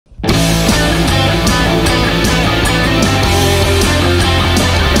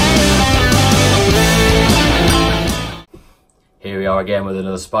are again with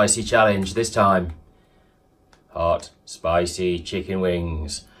another spicy challenge. This time, hot, spicy chicken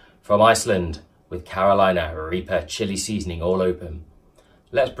wings from Iceland with Carolina Reaper chili seasoning all open.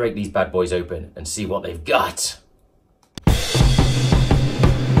 Let's break these bad boys open and see what they've got.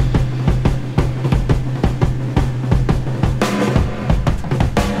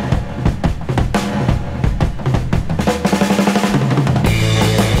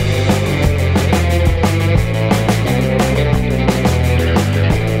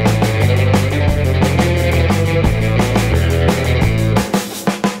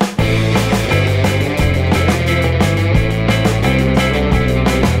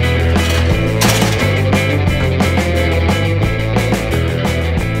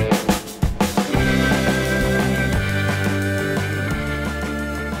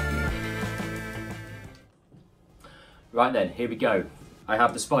 Right then, here we go. I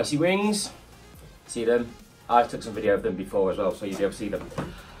have the spicy wings. See them? I took some video of them before as well, so you'll be able to see them.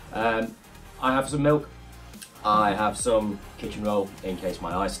 I have some milk. I have some kitchen roll in case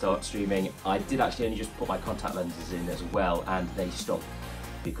my eyes start streaming. I did actually only just put my contact lenses in as well, and they stunk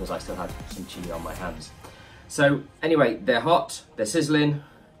because I still had some chili on my hands. So anyway, they're hot, they're sizzling.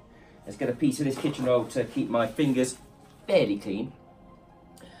 Let's get a piece of this kitchen roll to keep my fingers fairly clean.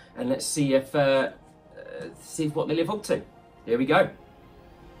 And let's see if what they live up to. Here we go.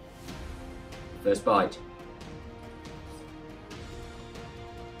 First bite.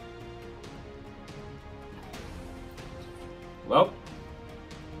 Well,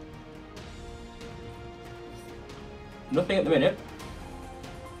 nothing at the minute.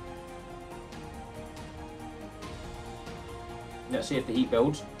 Let's see if the heat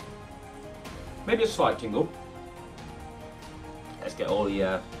builds. Maybe a slight tingle. Let's get all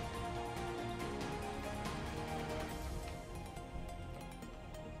the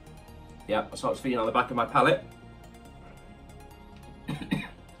yeah, I started feeling on the back of my palate.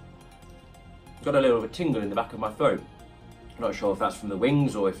 Got a little bit of a tingle in the back of my throat. Not sure if that's from the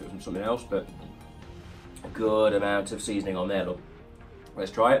wings or if it's from something else, but a good amount of seasoning on there, look.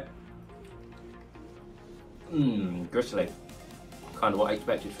 Let's try it. Gristly. Kind of what I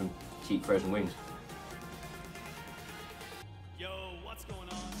expected from cheap frozen wings. Yo, what's going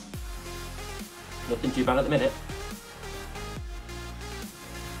on? Nothing too bad at the minute.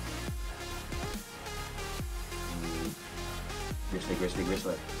 Gristly, gristly,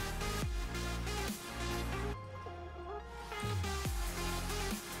 gristly.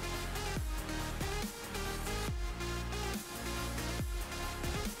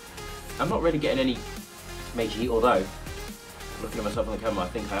 I'm not really getting any major heat, although, looking at myself on the camera, I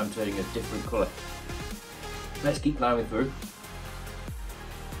think I am turning a different colour. Let's keep plowing through.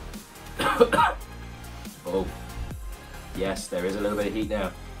 Oh, yes, there is a little bit of heat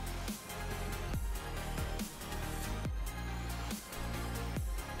now.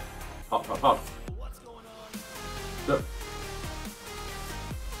 Hot, hot, hot. Look.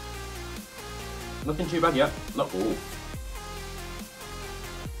 Nothing too bad yet. Not all.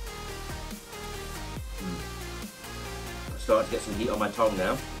 Starting to get some heat on my tongue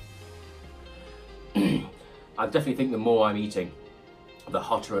now. I definitely think the more I'm eating, the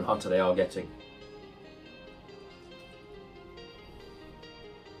hotter and hotter they are getting.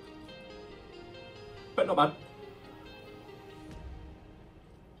 But not bad.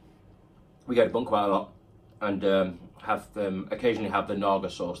 We go to Bunk quite a lot, and occasionally have the Naga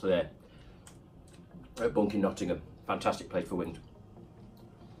sauce there at Bunk in Nottingham. Fantastic place for wings.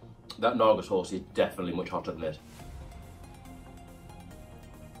 That Naga sauce is definitely much hotter than this.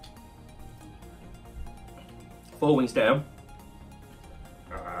 Four wings down.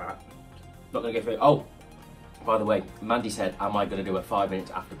 Not gonna go through it. Oh, by the way, Mandy said, am I gonna do a 5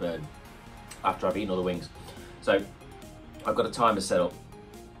 minutes afterburn after I've eaten all the wings? So I've got a timer set up.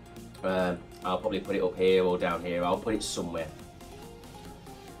 I'll probably put it up here or down here. I'll put it somewhere.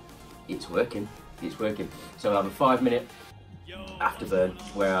 It's working. It's working. So I'll have a 5 minute afterburn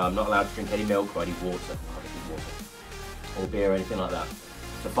where I'm not allowed to drink any milk or any water. I don't drink water or beer or anything like that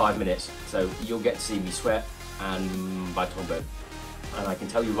for 5 minutes. So you'll get to see me sweat and my tongue burn. And I can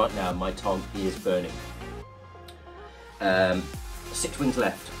tell you right now, my tongue is burning. 6 wings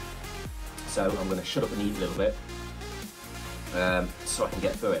left. So I'm going to shut up and eat a little bit. So I can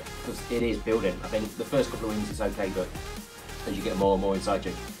get through it, because it is building. I think the first couple of wings is okay, but as you get more and more inside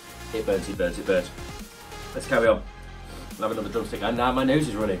you, it burns, it burns, it burns. Let's carry on. I'll have another drumstick, and now my nose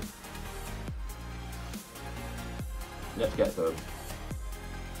is running. Let's get through.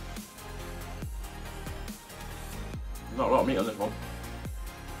 Not a lot of meat on this one.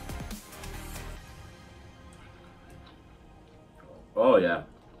 Oh yeah.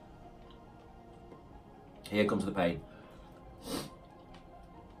 Here comes the pain.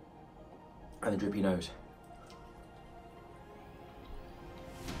 And the drippy nose.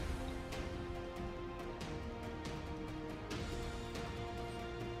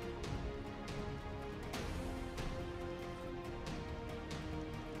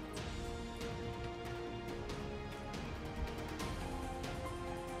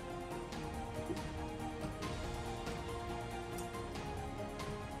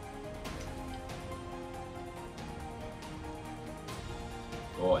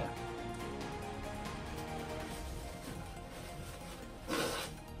 Oh yeah.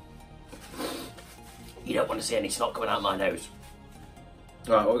 You don't want to see any snot coming out my nose.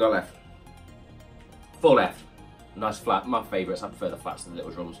 Alright, what we got left? 4 left. Nice flat. My favourites. I prefer the flats to the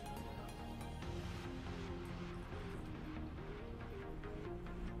little drums.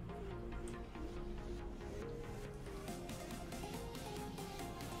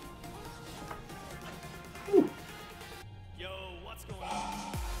 Yo, what's going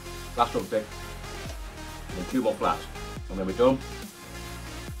on? Last drumstick. And then 2 more flats. And then we're done.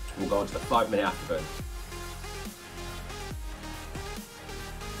 We'll go on to the 5-minute afterburn.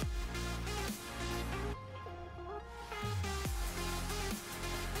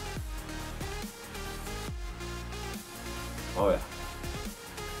 Oh yeah.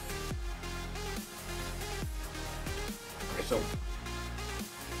 Gristle.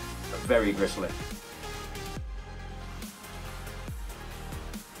 Very gristly.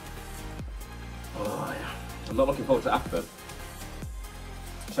 Oh yeah. I'm not looking forward to afterburn.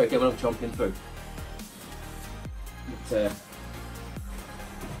 So again, when I'm chomping through. But,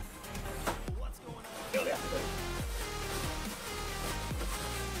 feel the afterburn.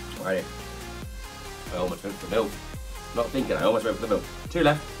 Righty. I almost went for the milk. Not thinking, I almost went for the milk. 2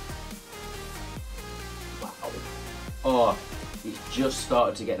 left. Wow. Oh, it's just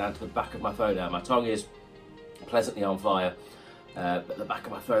started to get down to the back of my throat now. My tongue is pleasantly on fire, but the back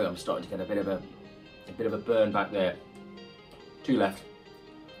of my throat, I'm starting to get a bit of a burn back there. 2 left.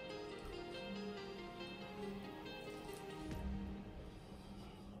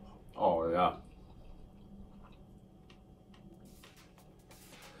 Oh yeah.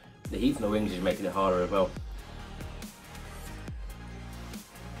 The heat from the wings is making it harder as well.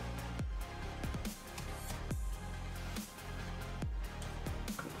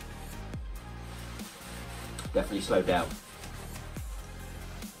 Definitely slowed down.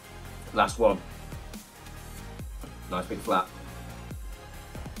 Last one. Nice big flat.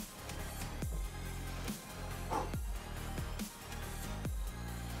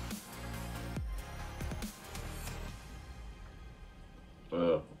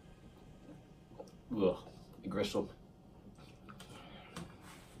 Ugh. Gristle.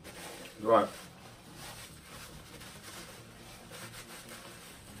 Right.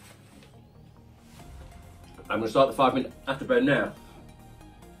 I'm going to start the 5-minute afterburn now.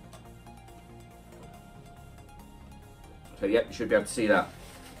 So yep, you should be able to see that.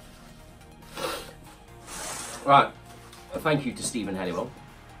 Right, thank you to Stephen Helliwell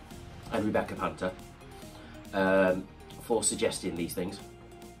and Rebecca Panther for suggesting these things.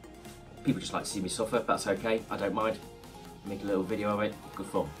 People just like to see me suffer, that's okay, I don't mind. Make a little video of it, good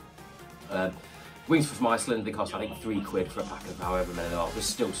fun. Wings from Iceland, they cost I think £3 for a pack of however many there are, there's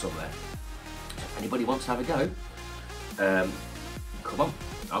still some there. If anybody wants to have a go, come on,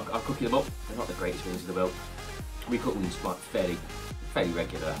 I'll cook you them up. They're not the greatest wings in the world. We cook wings like fairly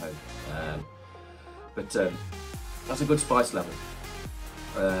regular at home, but that's a good spice level.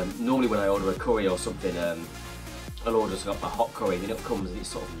 Normally when I order a curry or something, I'll order a hot curry, and it comes and it's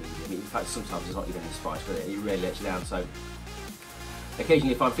sort of medium. In fact, sometimes there's not even any spice with it. It really lets you down. So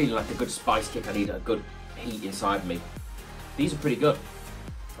occasionally, if I'm feeling like a good spice kick, I need a good heat inside me. These are pretty good.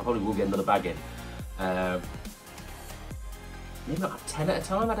 I probably will get another bag in. Maybe not have 10 at a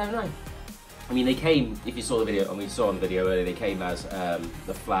time, I don't know. I mean, they came, if you saw the video, and we saw on the video earlier, they came as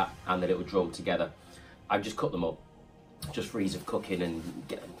the flat and the little drum together. I've just cut them up, just for ease of cooking and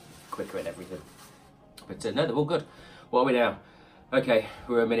get them quicker and everything. But no, they're all good. What are we now? Okay,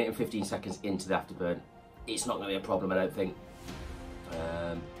 we're 1 minute and 15 seconds into the afterburn. It's not going to be a problem, I don't think.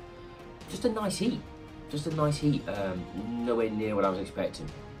 Just a nice heat. Just a nice heat. Nowhere near what I was expecting.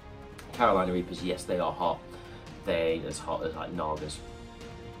 Carolina Reapers, yes, they are hot. They're as hot as like Nagas.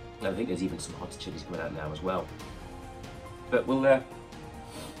 And I think there's even some hotter chilies coming out now as well. But we'll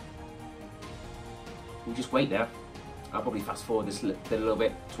just wait now. I'll probably fast forward this a little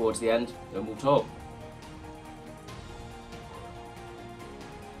bit towards the end and we'll talk.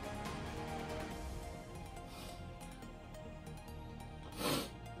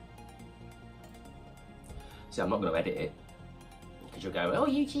 See, I'm not going to edit it because you'll go, oh,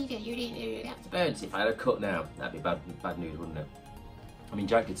 you cheated, you didn't do the afterburn's. If I had a cut now, that'd be bad news, wouldn't it? I mean,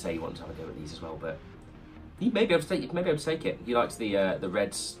 Jack did say he wanted to have a go at these as well, but he may be able to take it. Maybe able to take it. He likes the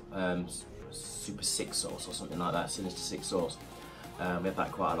Red's Super 6 sauce or something like that, Sinister 6 sauce. We have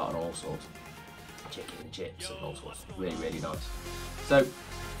that quite a lot on all sorts. Chicken and chips and all sorts. Really, really nice. So,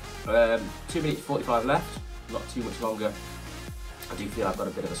 2 minutes 45 left. Not too much longer. I do feel I've got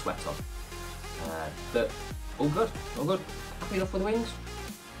a bit of a sweat on. But all good, all good. Happy enough with the wings?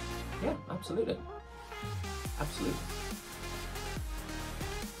 Yeah, absolutely. Absolutely.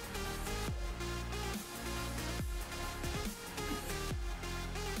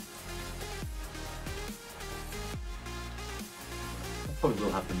 I probably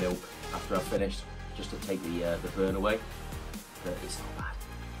will have the milk after I've finished, just to take the burn away. But it's not bad.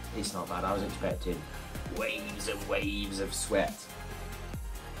 It's not bad. I was expecting waves and waves of sweat.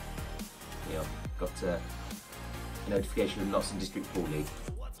 You know, got a notification from Notts and District Pool League.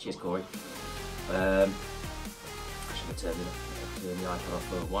 Cheers, Corey. I should have turned the iPad off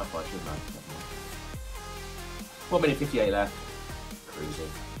for Wi-Fi, shouldn't I? 1 minute 58 left.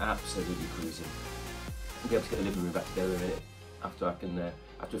 Cruising, absolutely cruising. I'll be able to get the living room back together in a minute after I can,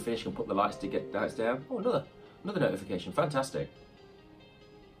 after I finish, I can put the lights down. Oh, another notification. Fantastic.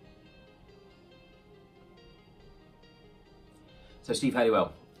 So Steve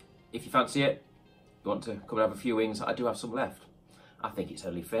Halliwell, if you fancy it, you want to come and have a few wings, I do have some left. I think it's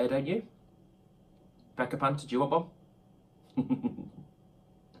only fair, don't you? Becca Panther, do you want one?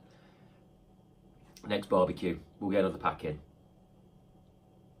 Next barbecue, we'll get another pack in.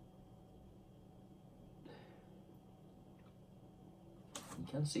 You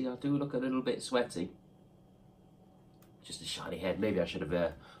can see I do look a little bit sweaty. Just a shiny head. Maybe I should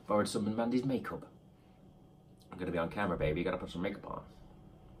have borrowed some of Mandy's makeup. I'm going to be on camera, baby. You got to put some makeup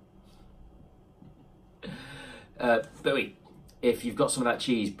on. Bowie, if you've got some of that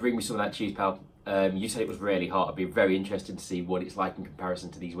cheese, bring me some of that cheese, pal. You said it was really hot. I'd be very interested to see what it's like in comparison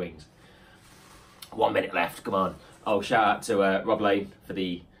to these wings. 1 minute left. Come on. Oh, shout out to Rob Lane for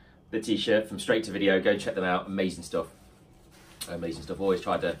the t-shirt from Straight to Video. Go and check them out. Amazing stuff. Amazing stuff. Always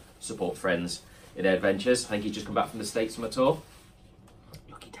tried to support friends in their adventures. I think he's just come back from the States from a tour.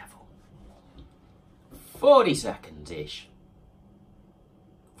 Lucky devil. 40 seconds-ish.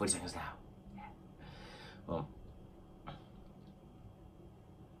 40 seconds now. Yeah. Well,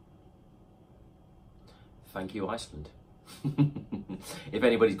 thank you, Iceland. If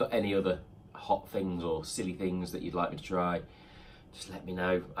anybody's got any other hot things or silly things that you'd like me to try, just let me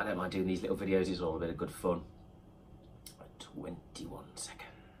know. I don't mind doing these little videos. It's all a bit of good fun. 21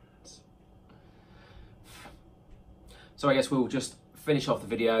 seconds. So I guess we'll just finish off the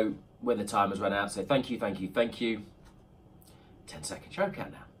video when the time has run out. So thank you, thank you, thank you. 10 seconds. Show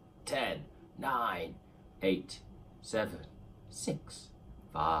count now. 10, 9, 8, 7, 6,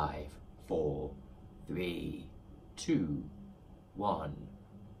 5, 4, 3, 2, 1.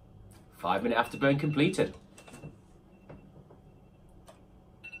 5 minute afterburn completed.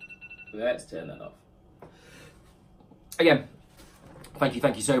 Let's turn that off. Again, thank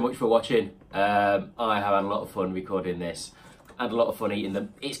you so much for watching. I have had a lot of fun recording this and a lot of fun eating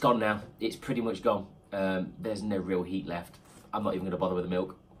them. It's gone now. It's pretty much gone. There's no real heat left. I'm not even going to bother with the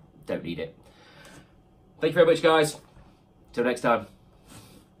milk. Don't need it. Thank you very much, guys. Till next time.